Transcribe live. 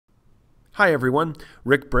Hi everyone,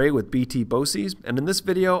 Rick Bray with BT BOCES, and in this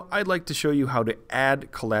video I'd like to show you how to add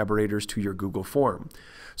collaborators to your Google form.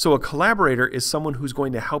 So a collaborator is someone who's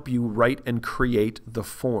going to help you write and create the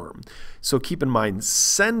form. So keep in mind,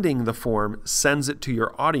 sending the form sends it to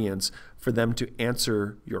your audience for them to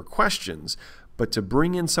answer your questions. But to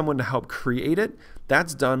bring in someone to help create it,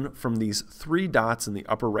 that's done from these three dots in the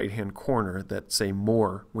upper right-hand corner that say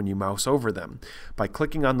More when you mouse over them. By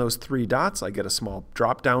clicking on those three dots, I get a small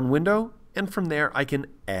drop-down window, and from there I can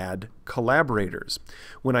add collaborators.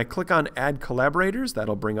 When I click on Add Collaborators,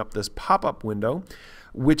 that'll bring up this pop-up window,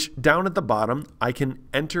 which down at the bottom I can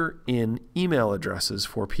enter in email addresses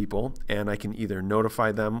for people, and I can either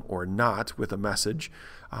notify them or not with a message.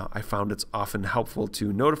 I found it's often helpful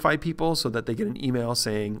to notify people so that they get an email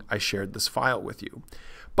saying I shared this file with you.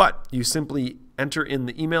 But you simply enter in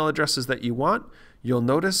the email addresses that you want. You'll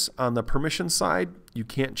notice on the permission side, you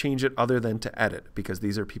can't change it other than to edit, because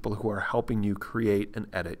these are people who are helping you create and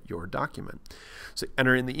edit your document. So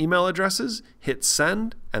enter in the email addresses, hit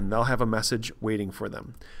send, and they'll have a message waiting for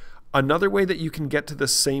them. Another way that you can get to the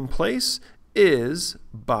same place is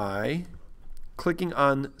by clicking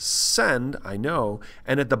on send,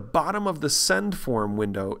 and at the bottom of the send form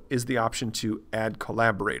window is the option to add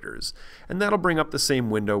collaborators. And that'll bring up the same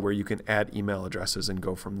window where you can add email addresses and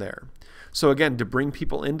go from there. So again, to bring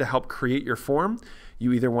people in to help create your form,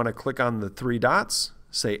 you either want to click on the three dots,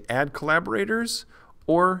 say add collaborators,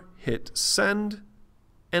 or hit send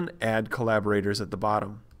and add collaborators at the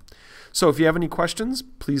bottom. So if you have any questions,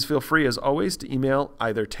 please feel free as always to email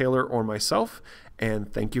either Taylor or myself,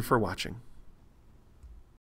 and thank you for watching.